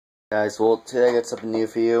Guys, well, today I got something new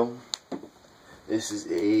for you. This is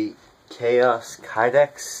a Kaos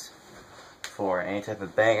kydex for any type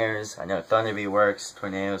of bangers. I know Thunderbee works,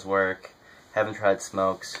 tornadoes work. Haven't tried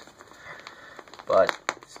smokes, but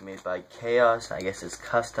it's made by Kaos. I guess it's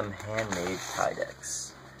custom handmade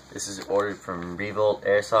kydex. This is ordered from Revolt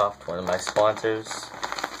Airsoft, one of my sponsors.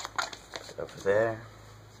 Over there.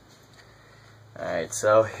 Alright,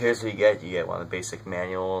 so here's what you get. You get one of the basic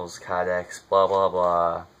manuals, kydex, blah blah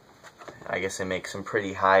blah. I guess they make some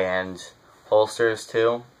pretty high-end holsters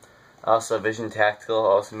too. Also, Vision Tactical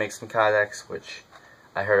also makes some kydex, which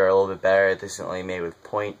I heard are a little bit better. This is only made with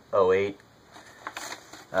 .08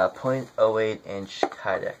 inch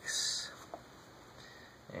kydex.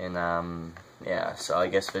 And yeah, so I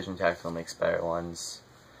guess Vision Tactical makes better ones.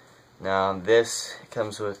 Now this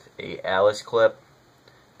comes with a Alice clip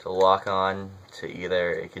to lock on to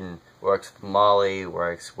either. It can works with Molly,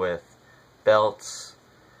 works with belts.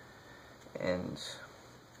 And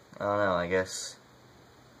I don't know, I guess.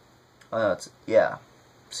 Oh no, yeah.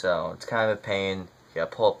 So it's kind of a pain. You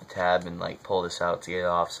gotta pull up the tab and like pull this out to get it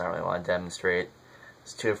off, so I don't really want to demonstrate.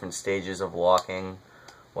 There's two different stages of locking.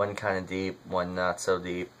 One kind of deep, one not so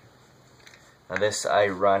deep. Now this I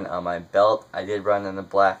run on my belt. I did run on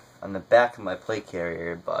the back of my plate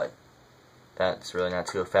carrier, but that's really not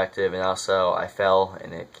too effective. And also I fell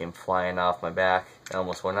and it came flying off my back. It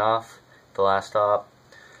almost went off at the last stop.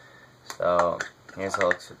 So here's how it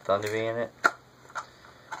looks with Thunderbee in it.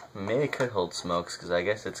 Maybe it could hold smokes because I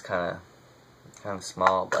guess it's kind of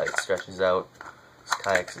small, but it stretches out. This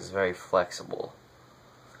kydex is very flexible.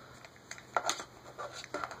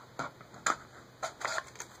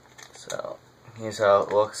 So here's how it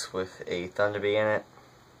looks with a Thunderbee in it.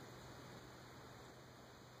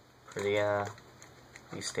 Pretty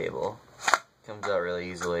stable. Comes out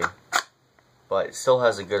really easily, but it still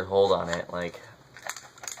has a good hold on it. Like,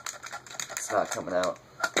 it's not coming out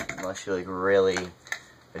unless you like really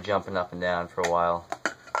are jumping up and down for a while.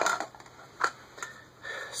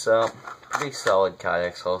 So pretty solid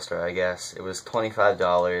kydex holster, I guess. It was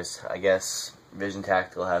 $25. I guess Vision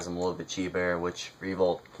Tactical has them a little bit cheaper, which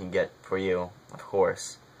Revolt can get for you, of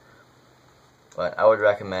course. But I would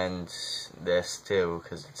recommend this too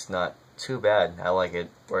because it's not too bad. I like it.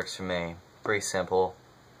 Works for me. Pretty simple.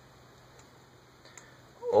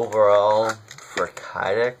 Overall, for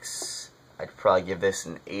kydex, I'd probably give this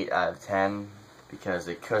an 8 out of 10 because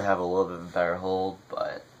it could have a little bit of a better hold,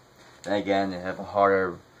 but then again, you have a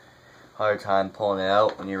harder time pulling it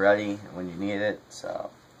out when you're ready and when you need it. So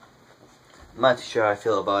I'm not too sure how I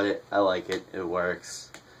feel about it. I like it. It works.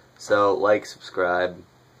 So like, subscribe.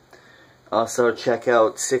 Also check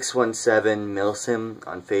out 617 Milsim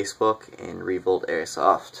on Facebook and Revolt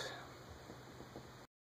Airsoft.